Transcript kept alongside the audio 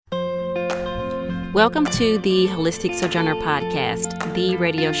Welcome to the Holistic Sojourner Podcast, the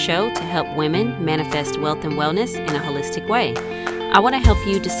radio show to help women manifest wealth and wellness in a holistic way. I want to help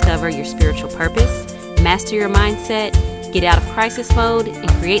you discover your spiritual purpose, master your mindset, get out of crisis mode, and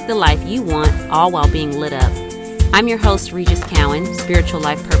create the life you want, all while being lit up. I'm your host, Regis Cowan, spiritual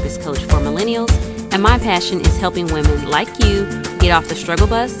life purpose coach for millennials, and my passion is helping women like you get off the struggle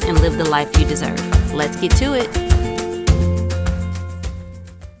bus and live the life you deserve. Let's get to it.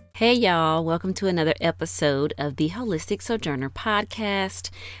 Hey y'all, welcome to another episode of the Holistic Sojourner Podcast.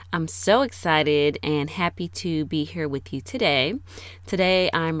 I'm so excited and happy to be here with you today.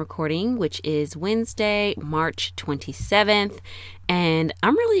 Today I'm recording, which is Wednesday, March 27th, and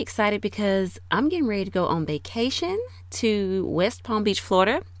I'm really excited because I'm getting ready to go on vacation to West Palm Beach,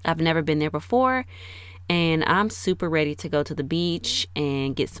 Florida. I've never been there before, and I'm super ready to go to the beach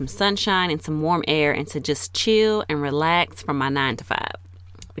and get some sunshine and some warm air and to just chill and relax from my 9 to 5.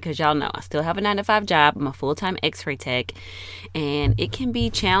 Because y'all know I still have a 9 to 5 job. I'm a full-time x-ray tech, and it can be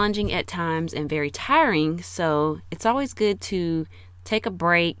challenging at times and very tiring. So it's always good to take a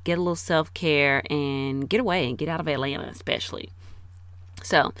break, get a little self-care, and get away and get out of Atlanta especially.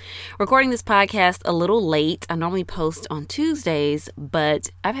 So recording this podcast a little late. I normally post on Tuesdays,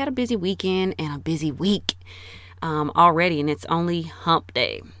 but I've had a busy weekend and a busy week already, and it's only hump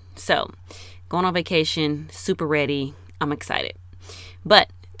day. So going on vacation, super ready. I'm excited. But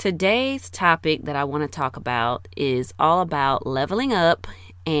today's topic that I want to talk about is all about leveling up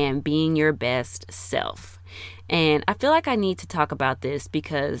and being your best self. And I feel like I need to talk about this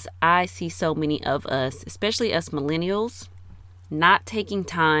because I see so many of us, especially us millennials, not taking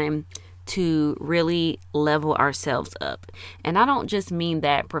time to really level ourselves up. And I don't just mean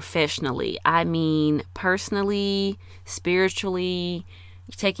that professionally. I mean personally, spiritually,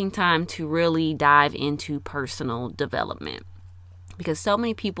 taking time to really dive into personal development. Because so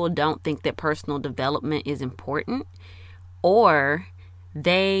many people don't think that personal development is important, or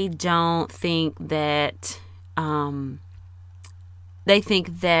they don't think that,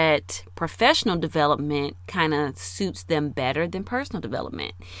 professional development kind of suits them better than personal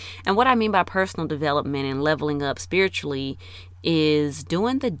development. And what I mean by personal development and leveling up spiritually is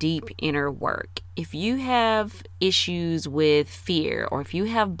doing the deep inner work. If you have issues with fear, or if you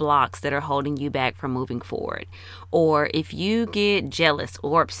have blocks that are holding you back from moving forward, or if you get jealous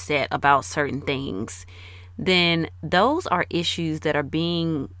or upset about certain things, then those are issues that are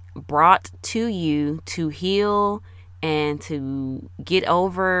being brought to you to heal and to get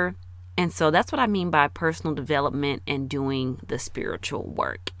over. And so that's what I mean by personal development and doing the spiritual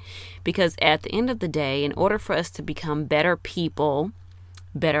work. Because at the end of the day, in order for us to become better people,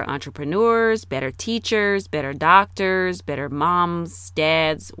 better entrepreneurs, better teachers, better doctors, better moms,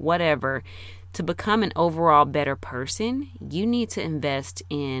 dads, whatever, to become an overall better person, you need to invest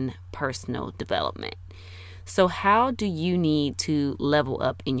in personal development. So how do you need to level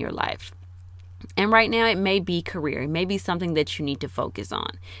up in your life? And right now it may be career. It may be something that you need to focus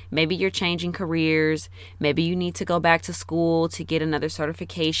on. Maybe you're changing careers. Maybe you need to go back to school to get another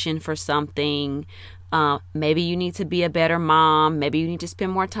certification for something. Maybe you need to be a better mom. Maybe you need to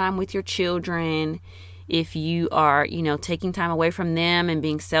spend more time with your children. If you are, taking time away from them and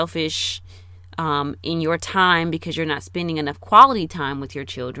being selfish in your time because you're not spending enough quality time with your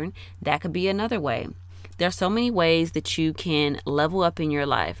children, that could be another way. There are so many ways that you can level up in your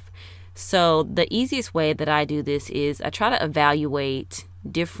life. So the easiest way that I do this is I try to evaluate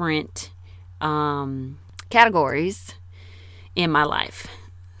different categories in my life.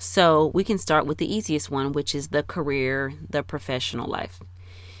 So we can start with the easiest one, which is the career, the professional life.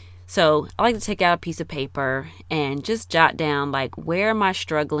 So I like to take out a piece of paper and just jot down, where am I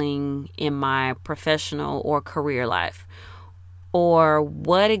struggling in my professional or career life? Or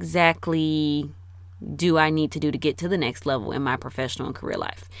what exactly do I need to do to get to the next level in my professional and career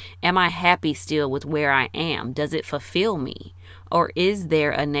life? Am I happy still with where I am? Does it fulfill me? Or is there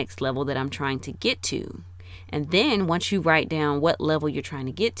a next level that I'm trying to get to? And then once you write down what level you're trying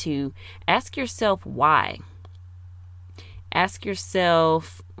to get to, ask yourself why. Ask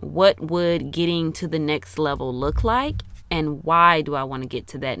yourself, what would getting to the next level look like? And why do I want to get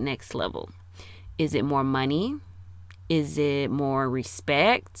to that next level? Is it more money? Is it more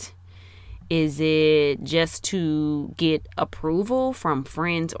respect? Is it just to get approval from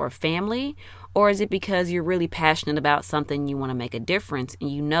friends or family? Or is it because you're really passionate about something, you want to make a difference,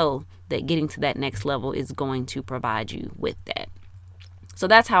 and you know that getting to that next level is going to provide you with that? So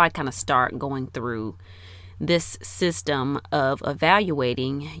that's how I kind of start going through this system of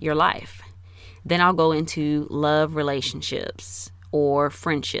evaluating your life. Then I'll go into love relationships or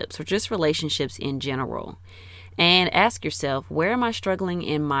friendships or just relationships in general. And ask yourself, where am I struggling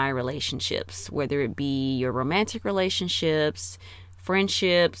in my relationships? Whether it be your romantic relationships,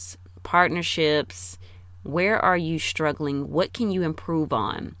 friendships, partnerships, where are you struggling? What can you improve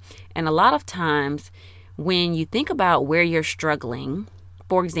on? And a lot of times when you think about where you're struggling,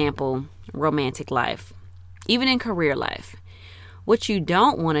 for example, romantic life, even in career life, what you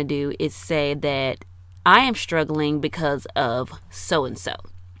don't want to do is say that I am struggling because of so-and-so.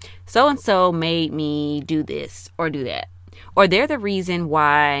 So-and-so made me do this or do that. Or they're the reason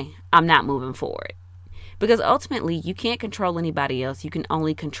why I'm not moving forward. Because ultimately, you can't control anybody else. You can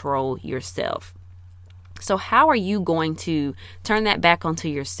only control yourself. So how are you going to turn that back onto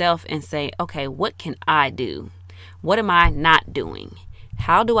yourself and say, okay, what can I do? What am I not doing?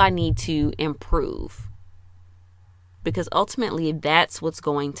 How do I need to improve? Because ultimately, that's what's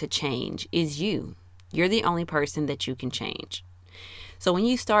going to change is you. You're the only person that you can change. So when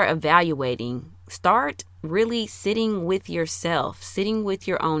you start evaluating, start really sitting with yourself, sitting with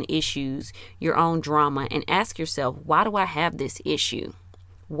your own issues, your own drama, and ask yourself, why do I have this issue?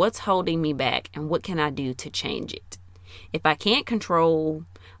 What's holding me back, and what can I do to change it? If I can't control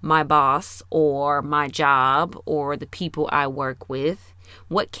my boss or my job or the people I work with,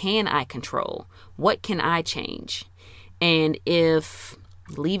 what can I control? What can I change? And if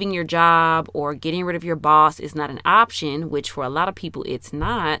leaving your job or getting rid of your boss is not an option, which for a lot of people it's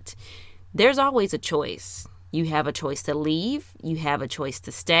not, there's always a choice. You have a choice to leave. You have a choice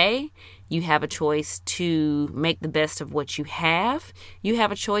to stay. You have a choice to make the best of what you have. You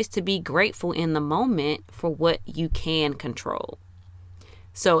have a choice to be grateful in the moment for what you can control.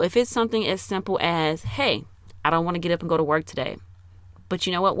 So if it's something as simple as, hey, I don't want to get up and go to work today. But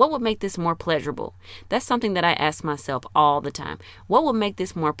you know what? What would make this more pleasurable? That's something that I ask myself all the time. What would make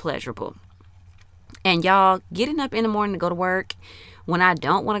this more pleasurable? And y'all, getting up in the morning to go to work when I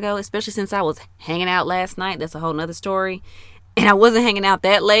don't want to go, especially since I was hanging out last night, that's a whole nother story. And I wasn't hanging out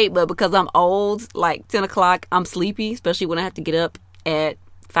that late, but because I'm old, like 10 o'clock, I'm sleepy, especially when I have to get up at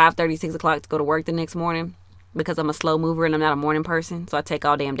 5:30, 6 o'clock to go to work the next morning because I'm a slow mover and I'm not a morning person. So I take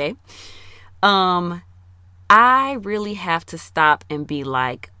all damn day. I really have to stop and be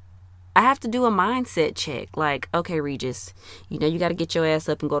like, I have to do a mindset check. Like, okay, Regis, you know, you got to get your ass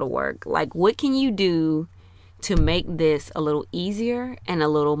up and go to work. Like, what can you do to make this a little easier and a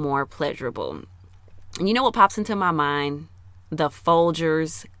little more pleasurable? And you know what pops into my mind? The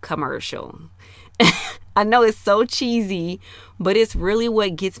Folgers commercial. I know it's so cheesy, but it's really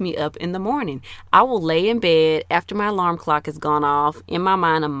what gets me up in the morning. I will lay in bed after my alarm clock has gone off. In my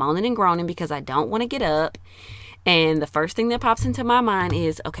mind, I'm moaning and groaning because I don't want to get up. And the first thing that pops into my mind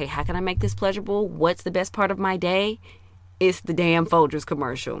is, okay, how can I make this pleasurable? What's the best part of my day? It's the damn Folgers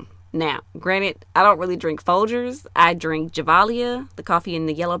commercial. Now, granted, I don't really drink Folgers. I drink Gevalia, the coffee in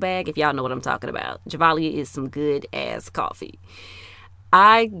the yellow bag, if y'all know what I'm talking about. Gevalia is some good ass coffee.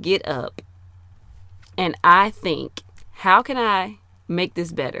 I get up and I think, how can I make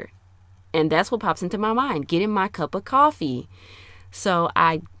this better? And that's what pops into my mind, getting my cup of coffee. So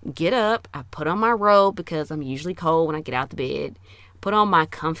I get up, I put on my robe because I'm usually cold when I get out the bed. Put on my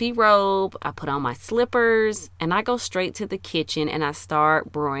comfy robe, I put on my slippers, and I go straight to the kitchen and I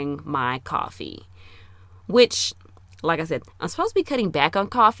start brewing my coffee. Which, like I said, I'm supposed to be cutting back on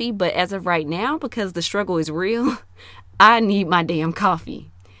coffee, but as of right now, because the struggle is real, I need my damn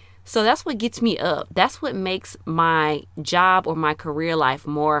coffee. So that's what gets me up. That's what makes my job or my career life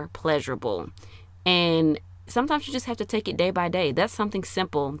more pleasurable. And sometimes you just have to take it day by day. That's something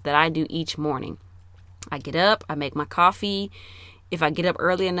simple that I do each morning. I get up, I make my coffee. If I get up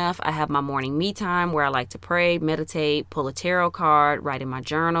early enough, I have my morning me time where I like to pray, meditate, pull a tarot card, write in my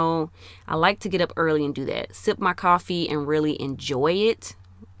journal. I like to get up early and do that. Sip my coffee and really enjoy it.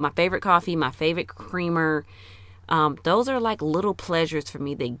 My favorite coffee, my favorite creamer. Those are like little pleasures for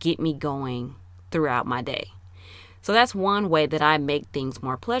me that get me going throughout my day. So that's one way that I make things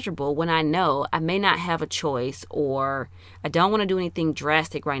more pleasurable when I know I may not have a choice or I don't want to do anything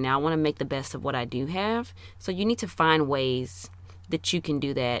drastic right now. I want to make the best of what I do have. So you need to find ways that you can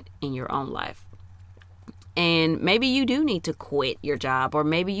do that in your own life. And maybe you do need to quit your job, or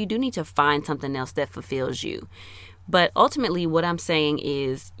maybe you do need to find something else that fulfills you. But ultimately what I'm saying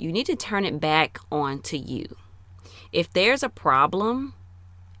is you need to turn it back on to you. If there's a problem,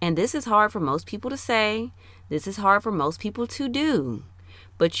 and this is hard for most people to say, this is hard for most people to do,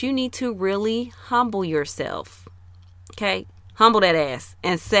 but you need to really humble yourself. Okay? Humble that ass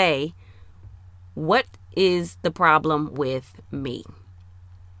and say, what is the problem with me?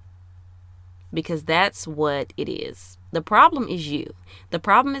 Because that's what it is. The problem is you. The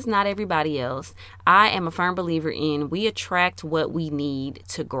problem is not everybody else. I am a firm believer in we attract what we need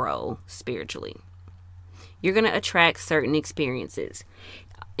to grow spiritually. you're going to attract certain experiences.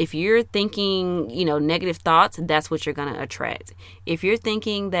 If you're thinking, negative thoughts, that's what you're going to attract. If you're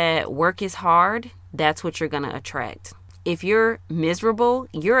thinking that work is hard, that's what you're going to attract. If you're miserable,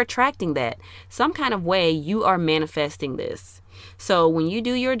 you're attracting that. Some kind of way you are manifesting this. So when you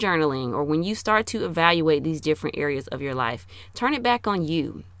do your journaling or when you start to evaluate these different areas of your life, turn it back on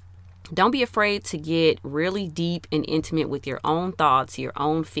you. Don't be afraid to get really deep and intimate with your own thoughts, your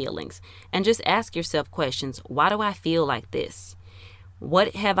own feelings, and just ask yourself questions. Why do I feel like this?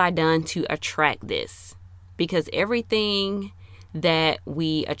 What have I done to attract this? Because everything that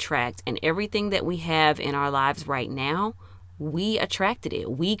we attract and everything that we have in our lives right now, we attracted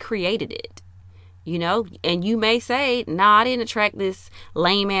it. We created it. And you may say, nah, I didn't attract this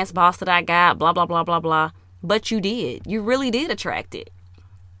lame ass boss that I got, blah, blah, blah, blah, blah. But you did. You really did attract it.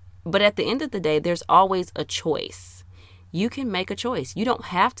 But at the end of the day, there's always a choice. You can make a choice. You don't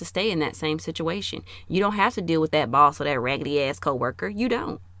have to stay in that same situation. You don't have to deal with that boss or that raggedy ass coworker. You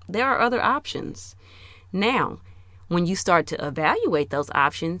don't. There are other options. Now, when you start to evaluate those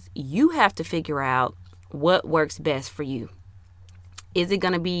options, you have to figure out what works best for you. Is it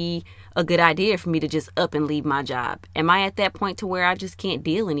going to be a good idea for me to just up and leave my job? Am I at that point to where I just can't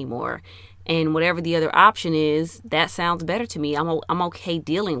deal anymore? And whatever the other option is, that sounds better to me. I'm okay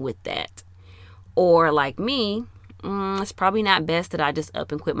dealing with that. Or like me, it's probably not best that I just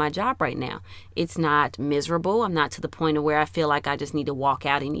up and quit my job right now. It's not miserable. I'm not to the point of where I feel like I just need to walk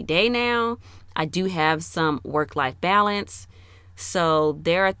out any day now. I do have some work-life balance. So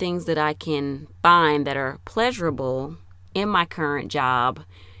there are things that I can find that are pleasurable in my current job.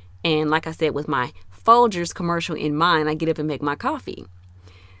 And like I said, with my Folgers commercial in mind, I get up and make my coffee.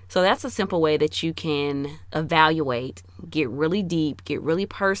 So that's a simple way that you can evaluate, get really deep, get really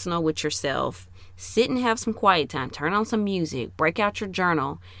personal with yourself, sit and have some quiet time, turn on some music, break out your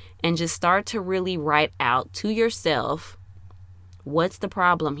journal, and just start to really write out to yourself, what's the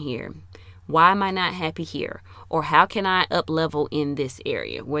problem here? Why am I not happy here? Or how can I up level in this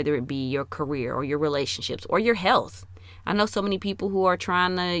area, whether it be your career or your relationships or your health? I know so many people who are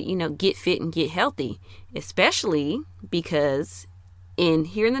trying to, get fit and get healthy, especially because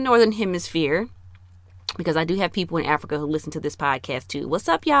here in the Northern Hemisphere, because I do have people in Africa who listen to this podcast too. What's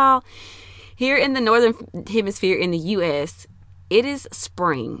up, y'all? Here in the Northern Hemisphere in the U.S., it is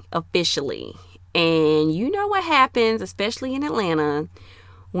spring officially. And you know what happens, especially in Atlanta,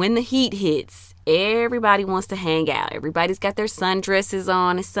 when the heat hits, everybody wants to hang out. Everybody's got their sundresses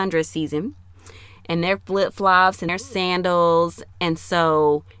on. It's sundress season. And their flip-flops and their sandals. And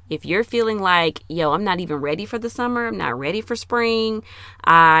so if you're feeling like, I'm not even ready for the summer, I'm not ready for spring,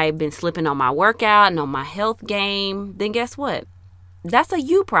 I've been slipping on my workout and on my health game, then guess what? That's a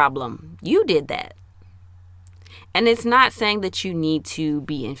you problem. You did that. And it's not saying that you need to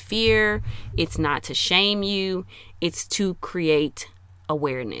be in fear. It's not to shame you. It's to create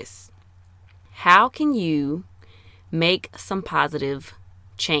awareness. How can you make some positive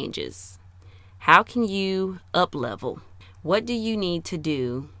changes? How can you up level? What do you need to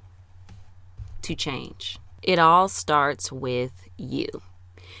do to change? It all starts with you.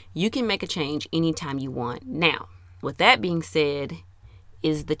 You can make a change anytime you want. Now, with that being said,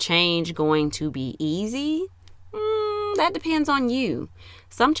 is the change going to be easy? That depends on you.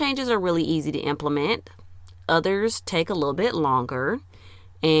 Some changes are really easy to implement. Others take a little bit longer.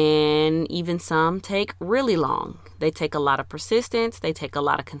 And even some take really long. They take a lot of persistence. They take a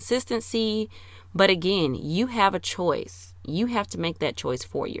lot of consistency. But again, you have a choice. You have to make that choice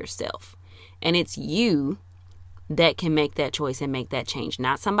for yourself. And it's you that can make that choice and make that change,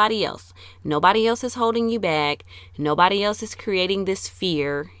 not somebody else. Nobody else is holding you back. Nobody else is creating this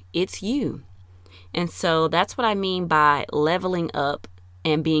fear. It's you. And so that's what I mean by leveling up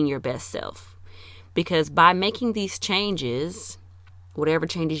and being your best self. Because by making these changes, whatever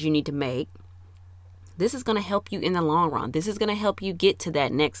changes you need to make, this is going to help you in the long run. This is going to help you get to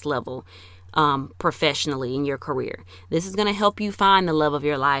that next level professionally in your career. This is going to help you find the love of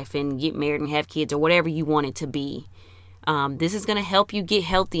your life and get married and have kids or whatever you want it to be. This is going to help you get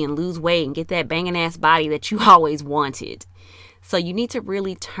healthy and lose weight and get that banging ass body that you always wanted. So you need to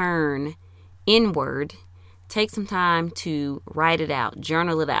really turn inward. Take some time to write it out,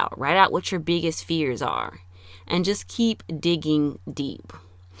 journal it out, write out what your biggest fears are, and just keep digging deep.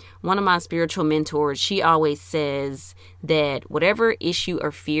 One of my spiritual mentors, she always says that whatever issue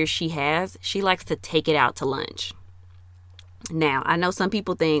or fear she has, she likes to take it out to lunch. Now, I know some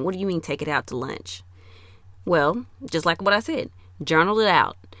people think, what do you mean take it out to lunch? Well, just like what I said, journal it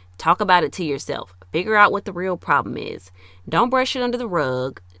out. Talk about it to yourself. Figure out what the real problem is. Don't brush it under the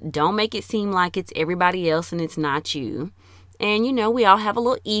rug. Don't make it seem like it's everybody else and it's not you. And, we all have a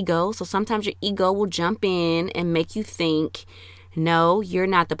little ego. So sometimes your ego will jump in and make you think, no, you're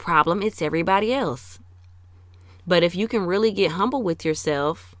not the problem. It's everybody else. But if you can really get humble with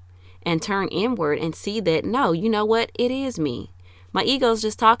yourself and turn inward and see that, no, you know what? It is me. My ego's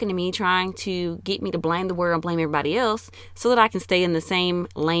just talking to me, trying to get me to blame the world and blame everybody else so that I can stay in the same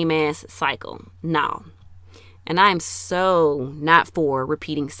lame-ass cycle. No. And I am so not for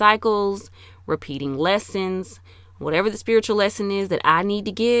repeating cycles, repeating lessons. Whatever the spiritual lesson is that I need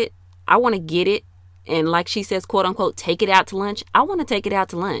to get, I want to get it. And like she says, quote unquote, take it out to lunch. I want to take it out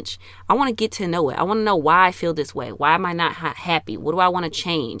to lunch. I want to get to know it. I want to know why I feel this way. Why am I not happy? What do I want to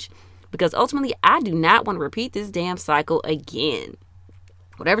change? Because ultimately, I do not want to repeat this damn cycle again.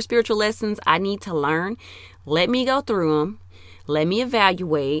 Whatever spiritual lessons I need to learn, let me go through them. Let me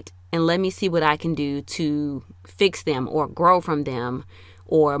evaluate and let me see what I can do to fix them or grow from them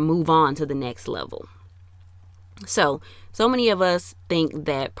or move on to the next level. So many of us think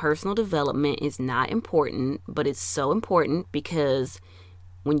that personal development is not important, but it's so important because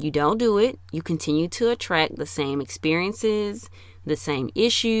when you don't do it, you continue to attract the same experiences, the same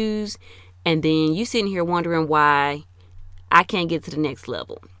issues, and then you sitting here wondering why I can't get to the next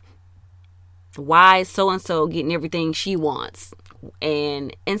level. Why is so-and-so getting everything she wants?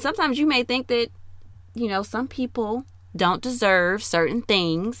 And sometimes you may think that, some people don't deserve certain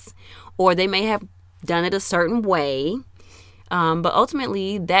things, or they may have done it a certain way. But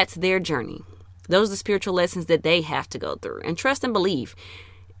ultimately, that's their journey. Those are the spiritual lessons that they have to go through. And trust and believe,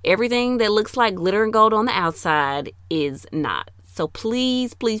 everything that looks like glitter and gold on the outside is not. So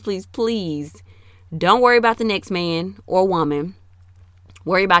please, please, please, please, don't worry about the next man or woman.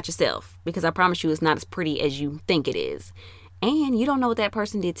 Worry about yourself, because I promise you it's not as pretty as you think it is. And you don't know what that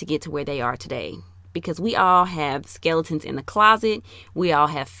person did to get to where they are today. Because we all have skeletons in the closet. We all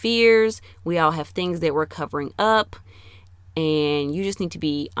have fears. We all have things that we're covering up. And you just need to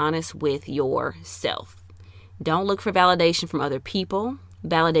be honest with yourself. Don't look for validation from other people.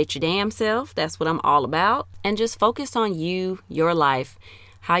 Validate your damn self. That's what I'm all about. And just focus on you, your life,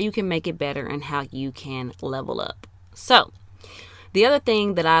 how you can make it better, and how you can level up. So, the other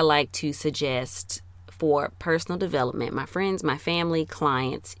thing that I like to suggest for personal development, my friends, my family,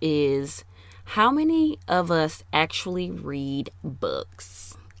 clients, is how many of us actually read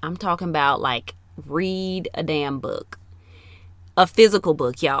books? I'm talking about read a damn book. A physical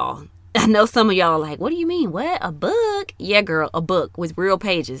book, y'all. I know some of y'all are like, what do you mean? What? A book? Yeah, girl, a book with real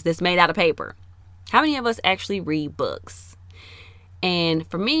pages that's made out of paper. How many of us actually read books? And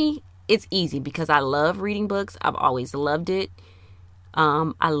for me, it's easy because I love reading books. I've always loved it.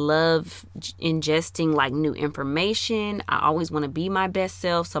 I love ingesting new information. I always want to be my best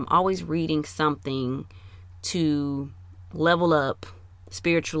self. So I'm always reading something to level up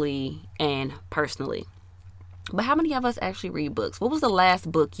spiritually and personally. But how many of us actually read books? What was the last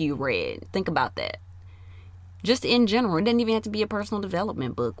book you read? Think about that. Just in general, it doesn't even have to be a personal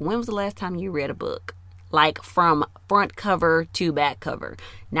development book. When was the last time you read a book? From front cover to back cover.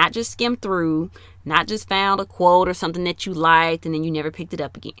 Not just skim through, not just found a quote or something that you liked and then you never picked it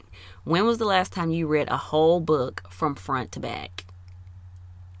up again. When was the last time you read a whole book from front to back?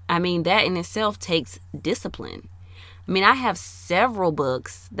 I mean, that in itself takes discipline. I mean, I have several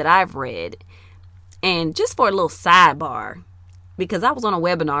books that I've read. And just for a little sidebar, because I was on a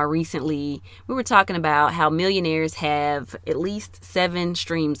webinar recently, we were talking about how millionaires have at least 7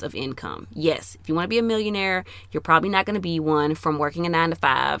 streams of income. Yes, if you want to be a millionaire, you're probably not going to be one from working a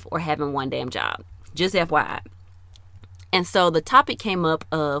 9-to-5 or having one damn job. Just FYI. And so the topic came up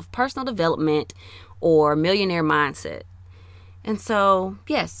of personal development or millionaire mindset. And so,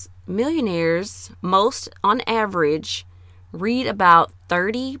 yes, millionaires, most on average, read about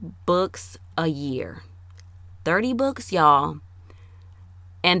 30 books a year. 30 books, y'all.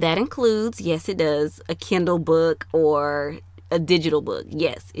 And that includes, yes, it does, a Kindle book or a digital book.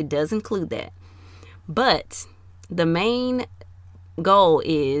 Yes, it does include that. But the main goal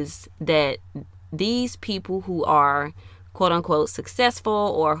is that these people who are quote unquote successful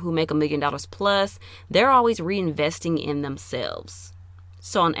or who make $1 million plus, they're always reinvesting in themselves.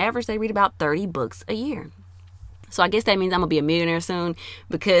 So on average, they read about 30 books a year. So I guess that means I'm going to be a millionaire soon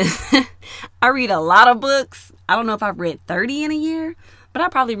because I read a lot of books. I don't know if I've read 30 in a year, but I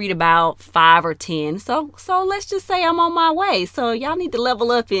probably read about 5 or 10. So let's just say I'm on my way. So y'all need to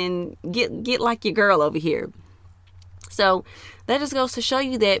level up and get like your girl over here. So that just goes to show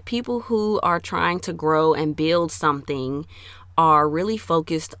you that people who are trying to grow and build something are really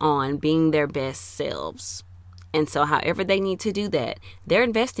focused on being their best selves. And so however they need to do that, they're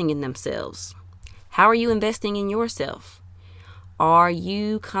investing in themselves. How are you investing in yourself? Are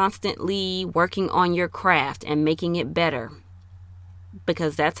you constantly working on your craft and making it better?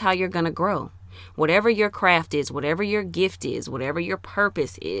 because that's how you're going to grow. Whatever your craft is, whatever your gift is, whatever your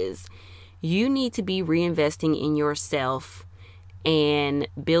purpose is, you need to be reinvesting in yourself and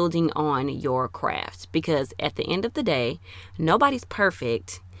building on your craft, because at the end of the day, nobody's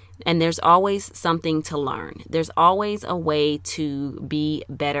perfect, and there's always something to learn. There's always a way to be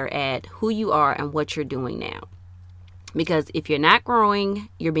better at who you are and what you're doing now. Because if you're not growing,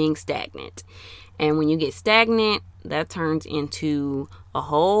 you're being stagnant. And when you get stagnant, that turns into a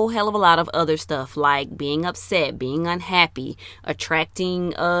whole hell of a lot of other stuff, like being upset, being unhappy, attracting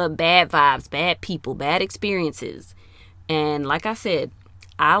bad vibes, bad people, bad experiences. And like I said,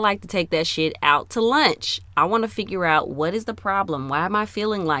 I like to take that shit out to lunch. I want to figure out, what is the problem? Why am I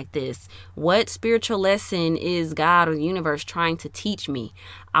feeling like this? What spiritual lesson is God or the universe trying to teach me?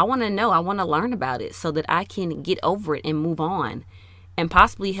 I want to know. I want to learn about it so that I can get over it and move on and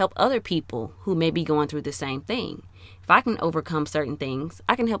possibly help other people who may be going through the same thing. If I can overcome certain things,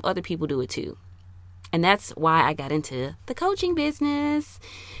 I can help other people do it too. And that's why I got into the coaching business,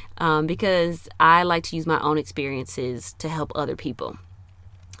 because I like to use my own experiences to help other people.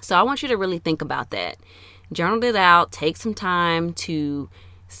 So I want you to really think about that. Journal it out. Take some time to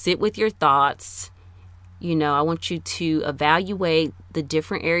sit with your thoughts. I want you to evaluate the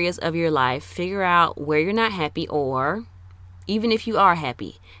different areas of your life. Figure out where you're not happy, or even if you are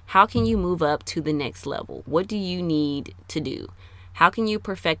happy, how can you move up to the next level? What do you need to do? How can you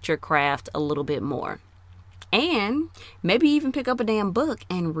perfect your craft a little bit more? And maybe even pick up a damn book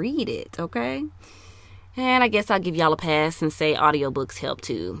and read it, okay? And I guess I'll give y'all a pass and say audiobooks help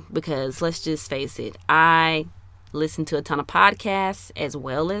too, because let's just face it, I listen to a ton of podcasts as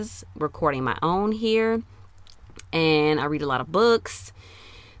well as recording my own here, and I read a lot of books.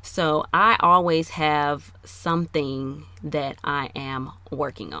 So I always have something that I am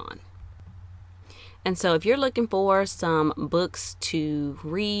working on. And so if you're looking for some books to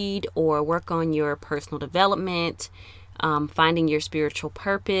read or work on your personal development, finding your spiritual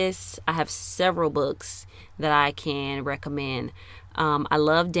purpose, I have several books that I can recommend. I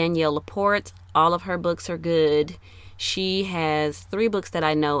love Danielle LaPorte. All of her books are good. She has 3 books that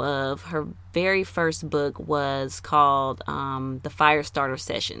I know of. Her very first book was called The Firestarter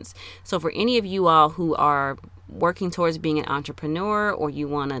Sessions. So for any of you all who are working towards being an entrepreneur, or you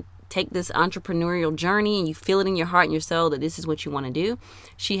want to take this entrepreneurial journey and you feel it in your heart and your soul that this is what you want to do,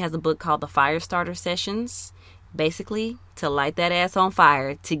 she has a book called The Firestarter Sessions. Basically, to light that ass on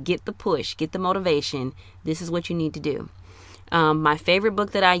fire, to get the push, get the motivation. This is what you need to do. My favorite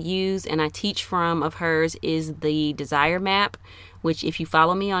book that I use and I teach from of hers is The Desire Map, which if you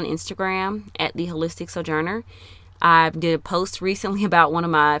follow me on Instagram at The Holistic Sojourner, I did a post recently about one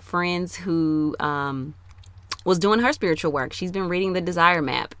of my friends who was doing her spiritual work. She's been reading The Desire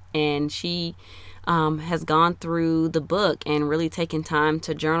Map, and she has gone through the book and really taken time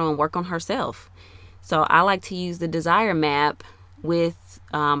to journal and work on herself. So I like to use The Desire Map with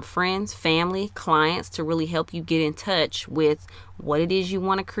friends, family, clients to really help you get in touch with what it is you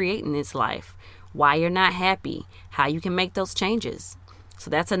want to create in this life, why you're not happy, how you can make those changes.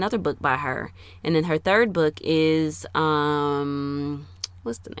 So that's another book by her. And then her third book is, what's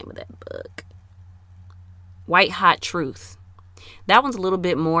the name of that book? White Hot Truth. That one's a little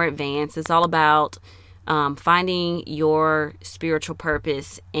bit more advanced. It's all about finding your spiritual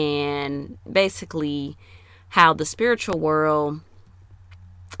purpose, and basically how the spiritual world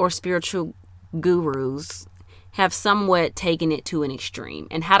or spiritual gurus have somewhat taken it to an extreme,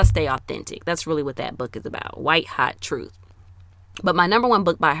 and how to stay authentic. That's really what that book is about. White Hot Truth. But my number one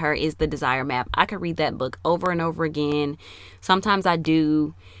book by her is The Desire Map. I could read that book over and over again. Sometimes I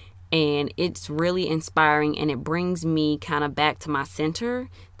do. And it's really inspiring, and it brings me kind of back to my center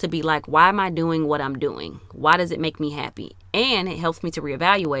to be like, why am I doing what I'm doing? Why does it make me happy? And it helps me to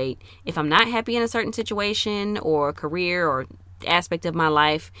reevaluate. If I'm not happy in a certain situation or career or aspect of my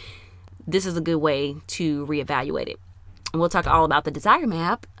life, this is a good way to reevaluate it. And we'll talk all about The Desire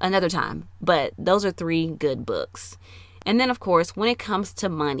Map another time. But those are 3 good books. And then, of course, when it comes to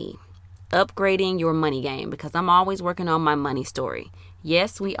money, upgrading your money game, because I'm always working on my money story.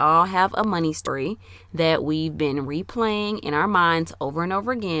 Yes, we all have a money story that we've been replaying in our minds over and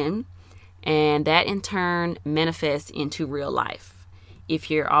over again, and that in turn manifests into real life.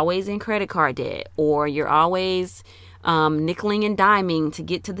 If you're always in credit card debt, or you're always nickeling and diming to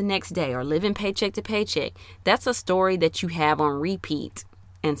get to the next day, or living paycheck to paycheck, that's a story that you have on repeat.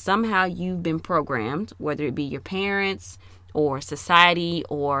 And somehow you've been programmed, whether it be your parents or society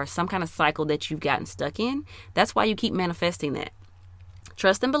or some kind of cycle that you've gotten stuck in. That's why you keep manifesting that.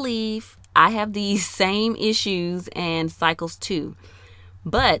 Trust and believe, I have these same issues and cycles too.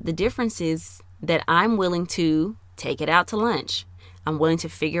 But the difference is that I'm willing to take it out to lunch. I'm willing to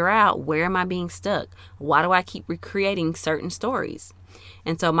figure out, where am I being stuck? Why do I keep recreating certain stories?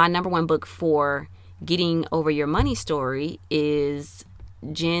 And so my number one book for getting over your money story is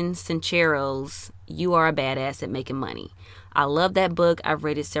Jen Sincero's You Are a Badass at Making Money. I love that book. I've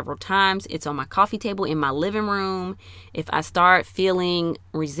read it several times. It's on my coffee table in my living room. If I start feeling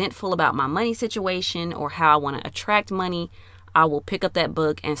resentful about my money situation or how I want to attract money, I will pick up that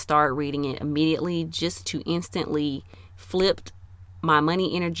book and start reading it immediately, just to instantly flip my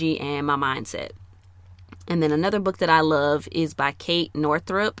money energy and my mindset. And then another book that I love is by Kate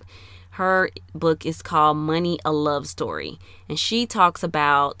Northrup. Her book is called Money, a Love Story. And she talks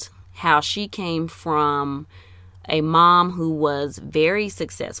about how she came from a mom who was very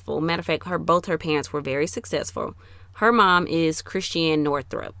successful. Matter of fact, both her parents were very successful. Her mom is Christiane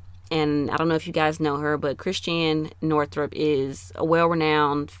Northrup. And I don't know if you guys know her, but Christiane Northrup is a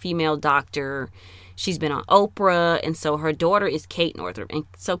well-renowned female doctor. She's been on Oprah. And so her daughter is Kate Northrup. And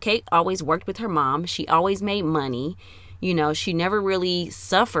so Kate always worked with her mom. She always made money. You know, she never really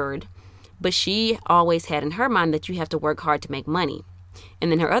suffered. But she always had in her mind that you have to work hard to make money.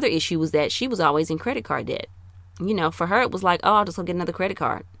 And then her other issue was that she was always in credit card debt. You know, for her, it was like, oh, I'll just go get another credit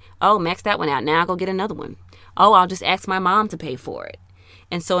card. Oh, max that one out. Now I'll go get another one. Oh, I'll just ask my mom to pay for it.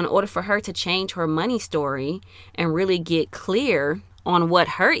 And so in order for her to change her money story and really get clear on what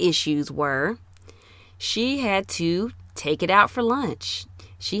her issues were, she had to take it out for lunch.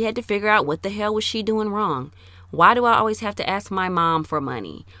 She had to figure out, what the hell was she doing wrong? Why do I always have to ask my mom for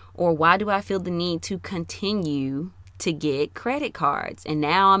money? Or why do I feel the need to continue to get credit cards? And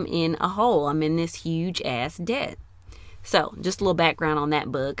now I'm in a hole. I'm in this huge ass debt. So just a little background on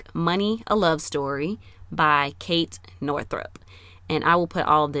that book, Money, a Love Story by Kate Northrup. And I will put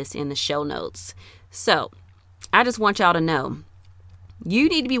all of this in the show notes. So I just want y'all to know, you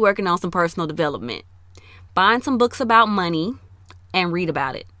need to be working on some personal development. Find some books about money and read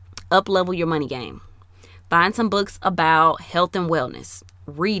about it. Up-level your money game. Find some books about health and wellness.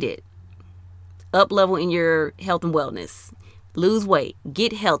 Read it. Up-level in your health and wellness. Lose weight.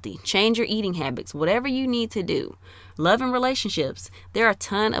 Get healthy. Change your eating habits. Whatever you need to do. Love and relationships. There are a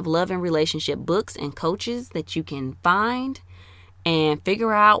ton of love and relationship books and coaches that you can find and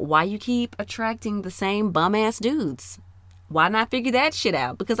figure out why you keep attracting the same bum-ass dudes. Why not figure that shit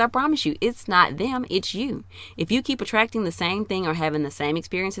out? Because I promise you, it's not them, it's you. If you keep attracting the same thing or having the same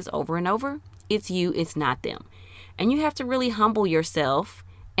experiences over and over, it's you, it's not them. And you have to really humble yourself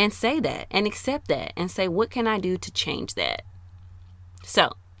and say that and accept that and say, what can I do to change that?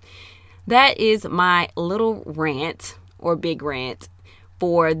 So that is my little rant or big rant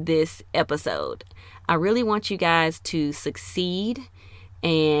for this episode. I really want you guys to succeed.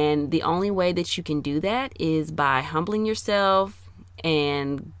 And the only way that you can do that is by humbling yourself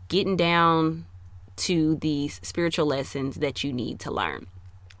and getting down to these spiritual lessons that you need to learn.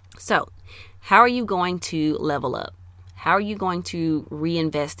 So, how are you going to level up? How are you going to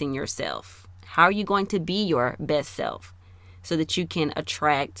reinvest in yourself? How are you going to be your best self so that you can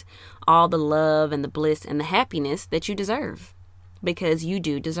attract all the love and the bliss and the happiness that you deserve? Because you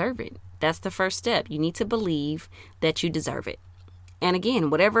do deserve it. That's the first step. You need to believe that you deserve it. And again,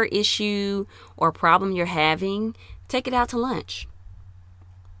 whatever issue or problem you're having, take it out to lunch.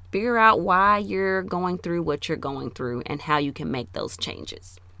 Figure out why you're going through what you're going through and how you can make those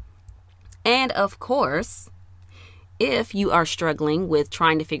changes. And of course, if you are struggling with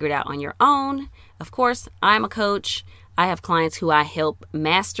trying to figure it out on your own, of course, I'm a coach. I have clients who I help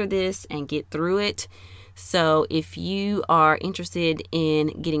master this and get through it. So if you are interested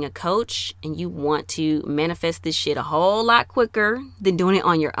in getting a coach and you want to manifest this shit a whole lot quicker than doing it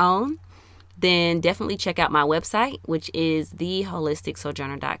on your own, then definitely check out my website, which is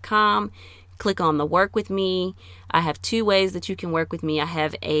theholisticsojourner.com. Click on the work with me. I have 2 ways that you can work with me. I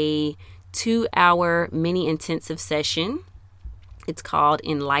have a 2-hour mini intensive session. It's called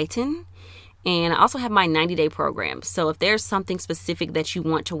Enlighten. And I also have my 90-day program. So if there's something specific that you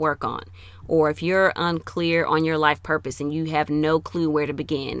want to work on, or if you're unclear on your life purpose and you have no clue where to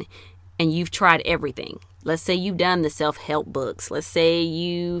begin, and you've tried everything. Let's say you've done the self-help books. Let's say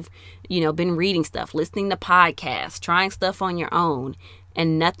you've, been reading stuff, listening to podcasts, trying stuff on your own,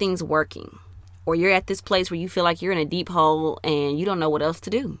 and nothing's working. Or you're at this place where you feel like you're in a deep hole and you don't know what else to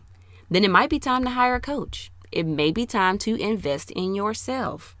do. Then it might be time to hire a coach. It may be time to invest in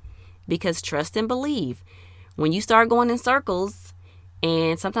yourself. Because trust and believe, when you start going in circles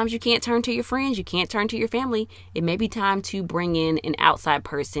and sometimes you can't turn to your friends, you can't turn to your family, it may be time to bring in an outside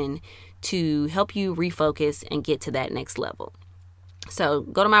person to help you refocus and get to that next level. So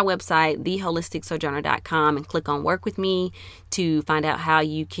go to my website, theholisticsojourner.com, and click on Work With Me to find out how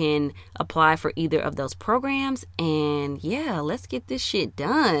you can apply for either of those programs. And yeah, let's get this shit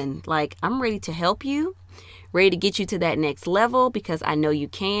done. Like, I'm ready to help you, ready to get you to that next level because I know you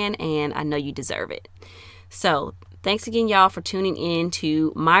can and I know you deserve it. So thanks again, y'all, for tuning in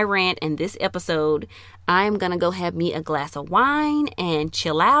to my rant and this episode. I'm going to go have me a glass of wine and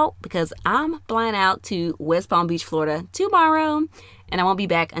chill out because I'm flying out to West Palm Beach, Florida tomorrow, and I won't be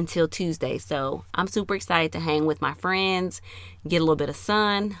back until Tuesday. So I'm super excited to hang with my friends, get a little bit of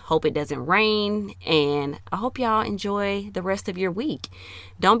sun, hope it doesn't rain, and I hope y'all enjoy the rest of your week.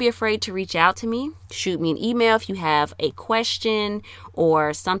 Don't be afraid to reach out to me. Shoot me an email if you have a question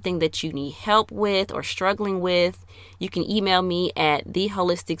or something that you need help with or struggling with. You can email me at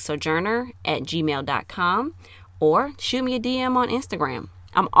theholisticsojourner@gmail.com or shoot me a DM on Instagram.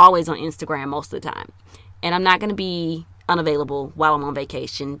 I'm always on Instagram most of the time. And I'm not going to be unavailable while I'm on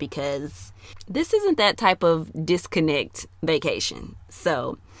vacation because this isn't that type of disconnect vacation.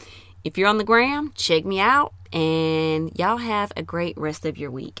 So if you're on the gram, check me out, and y'all have a great rest of your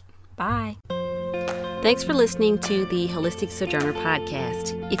week. Bye. Thanks for listening to the Holistic Sojourner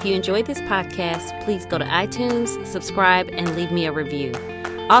podcast. If you enjoyed this podcast, please go to iTunes, subscribe, and leave me a review.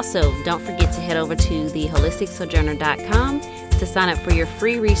 Also, don't forget to head over to theholisticsojourner.com to sign up for your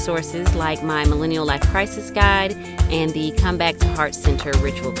free resources like my Millennial Life Crisis Guide and the Come Back to Heart Center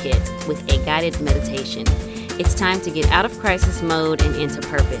Ritual Kit with a guided meditation. It's time to get out of crisis mode and into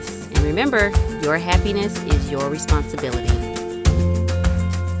purpose. And remember, your happiness is your responsibility.